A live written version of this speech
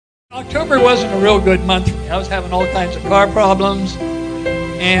October wasn't a real good month for me. I was having all kinds of car problems,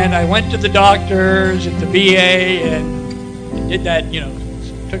 and I went to the doctors at the VA and did that,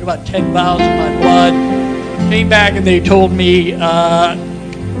 took about 10 vials of my blood. Came back and they told me,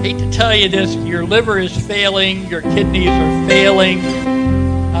 hate to tell you this, your liver is failing, your kidneys are failing.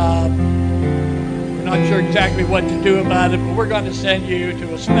 We're not sure exactly what to do about it, but we're going to send you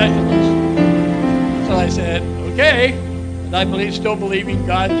to a specialist. So I said, okay. I still believing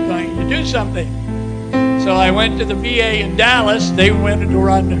God's going to do something. So I went to the VA in Dallas. They went to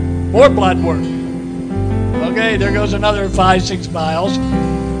run more blood work. Okay, there goes another 5-6 vials.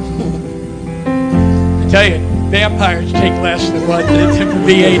 I tell you, vampires take less than what the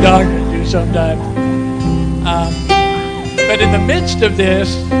VA doctors do sometimes. But in the midst of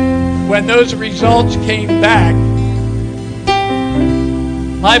this, when those results came back,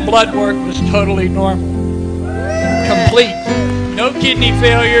 my blood work was totally normal. Complete. No kidney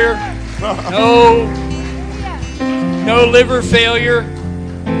failure, no liver failure.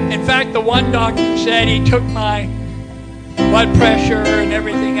 In fact, the one doctor said he took my blood pressure and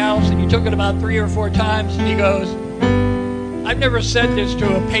everything else, and he took it about 3 or 4 times, and he goes, I've never said this to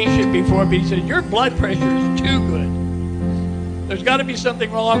a patient before, but he said, your blood pressure is too good. There's got to be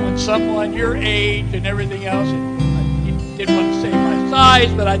something wrong with someone your age and everything else. And he didn't want to say my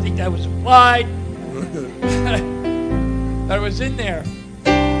size, but I think that was implied. I was in there.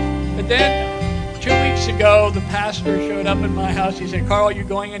 But then 2 weeks ago, the pastor showed up at my house. He said, Carl, are you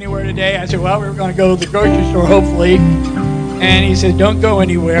going anywhere today? I said, well, we're going to go to the grocery store, hopefully. And he said, don't go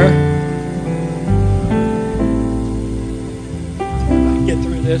anywhere. I can get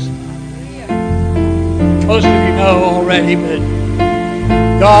through this. Most of you know already, but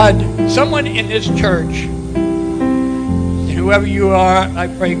God, someone in this church, whoever you are, I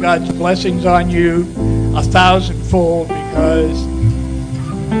pray God's blessings on you 1,000-fold, because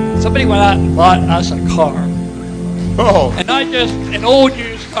somebody went out and bought us a car. Oh. And not just an old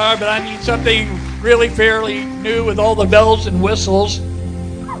used car, but I mean something really fairly new with all the bells and whistles.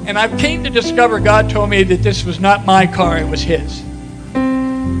 And I came to discover, God told me that this was not my car, it was his.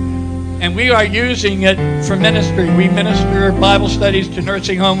 And we are using it for ministry. We minister Bible studies to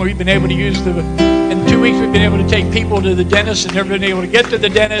nursing home. We've been able to use in 2 weeks we've been able to take people to the dentist and never been able to get to the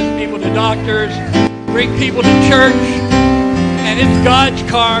dentist, people to doctors, bring people to church. And it's God's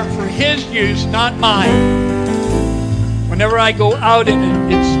car for his use, not mine. Whenever I go out in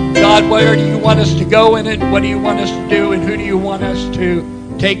it, it's God, where do you want us to go in it? What do you want us to do? And who do you want us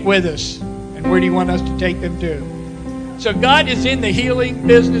to take with us? And where do you want us to take them to? So God is in the healing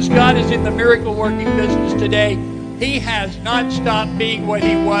business. God is in the miracle working business today. He has not stopped being what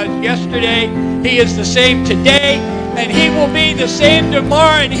he was yesterday. He is the same today, and he will be the same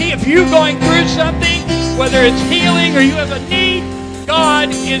tomorrow. And if you're going through something, whether it's healing or you have a need, God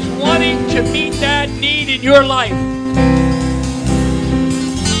is wanting to meet that need in your life.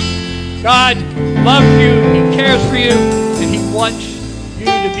 God loves you, he cares for you, and he wants you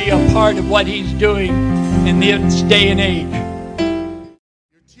to be a part of what he's doing in this day and age.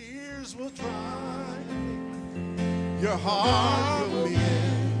 Your tears will dry, your heart will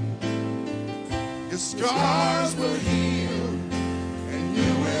mend, your scars will heal, and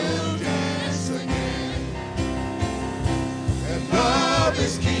you will dance again. And love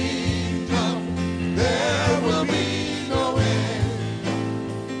is kingdom, there will be no end.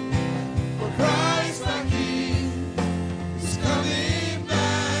 For Christ our King is coming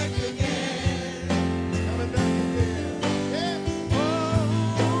back again. He's coming back again. Yes.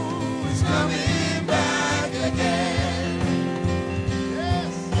 Oh, he's coming back again.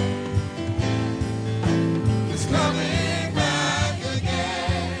 Yes. He's coming back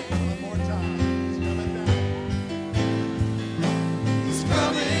again. One more time. He's coming back. He's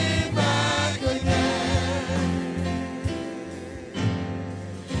coming back again.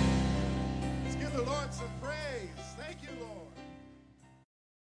 Let's give the Lord some praise. Thank you, Lord.